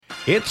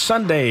It's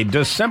Sunday,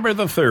 December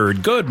the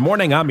 3rd. Good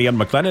morning, I'm Ian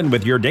McLennan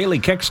with your daily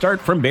kickstart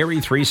from Barrie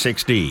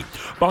 360.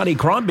 Bonnie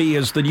Crombie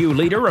is the new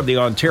leader of the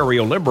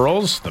Ontario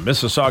Liberals. The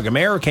Mississauga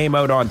mayor came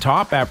out on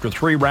top after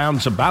 3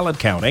 rounds of ballot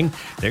counting.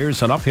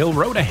 There's an uphill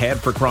road ahead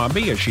for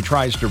Crombie as she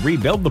tries to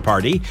rebuild the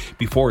party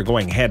before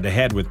going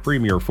head-to-head with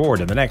Premier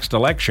Ford in the next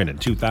election in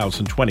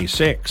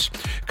 2026.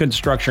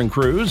 Construction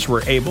crews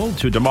were able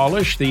to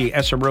demolish the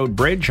Essa Road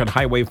Bridge at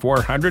Highway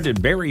 400 in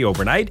Barrie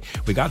overnight.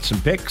 We got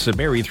some pics at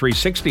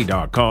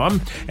Barrie360.com.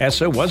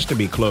 Essa was to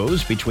be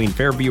closed between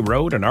Fairview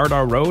Road and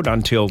Ardagh Road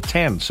until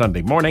 10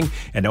 Sunday morning,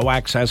 and no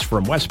access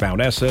from westbound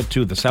Essa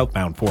to the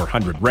southbound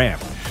 400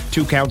 ramp.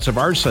 2 counts of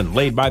arson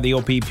laid by the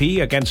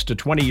OPP against a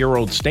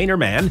 20-year-old Stayner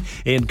man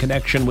in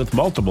connection with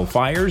multiple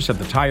fires at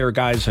the Tire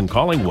Guys in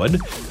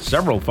Collingwood.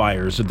 Several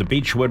fires at the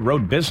Beechwood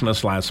Road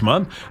business last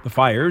month. The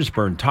fires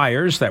burned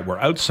tires that were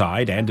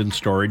outside and in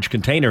storage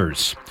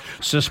containers.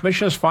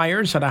 Suspicious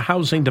fires at a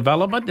housing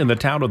development in the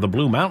town of the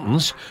Blue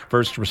Mountains.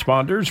 First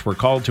responders were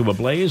called to a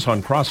blaze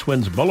on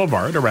Crosswinds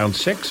Boulevard around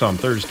 6 on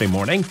Thursday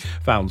morning,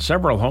 found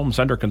several homes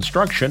under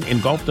construction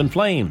engulfed in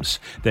flames.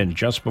 Then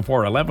just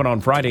before 11 on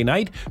Friday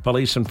night,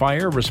 police and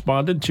fire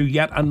responded to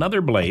yet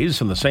another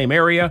blaze in the same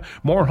area.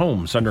 More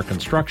homes under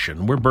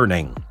construction were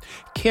burning.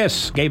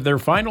 Kiss gave their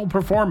final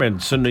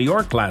performance in New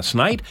York last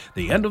night,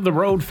 the End of the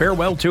Road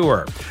farewell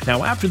tour.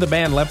 Now, after the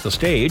band left the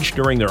stage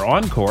during their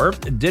encore,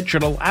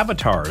 digital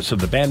avatars of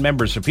the band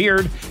members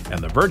appeared, and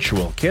the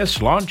virtual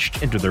Kiss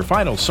launched into their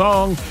final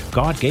song,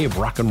 God Gave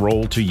Rock and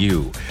Roll to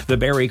You. The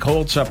Barrie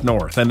Colts up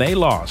north, and they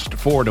lost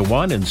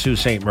 4-1 in Sault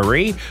Ste.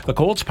 Marie. The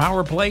Colts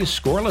power play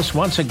scoreless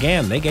once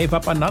again. They gave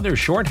up another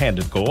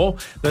shorthanded goal,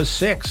 the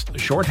 6th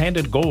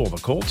shorthanded goal the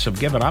Colts have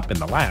given up in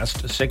the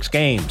last 6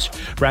 games.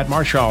 Brad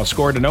Marshall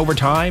scored in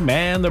overtime,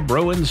 and the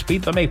Bruins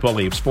beat the Maple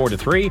Leafs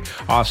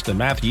 4-3. Austin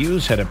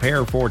Matthews had a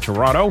pair for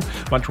Toronto.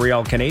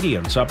 Montreal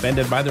Canadiens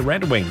upended by the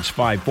Red Wings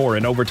 5-4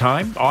 in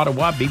overtime.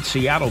 Ottawa beat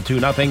Seattle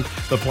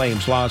 2-0. The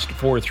Flames lost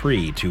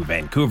 4-3 to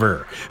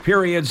Vancouver.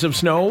 Periods of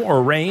snow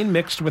or rain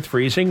mixed with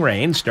freezing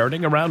rain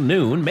starting around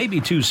noon, maybe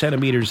 2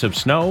 centimeters of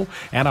snow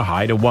and a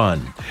high to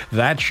 1.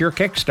 That's your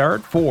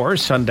kickstart for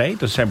Sunday,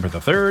 December the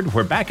 3rd.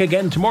 We're back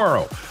again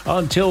tomorrow.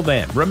 Until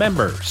then,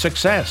 remember,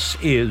 success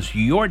is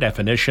your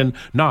definition,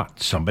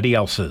 not somebody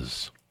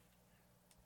else's.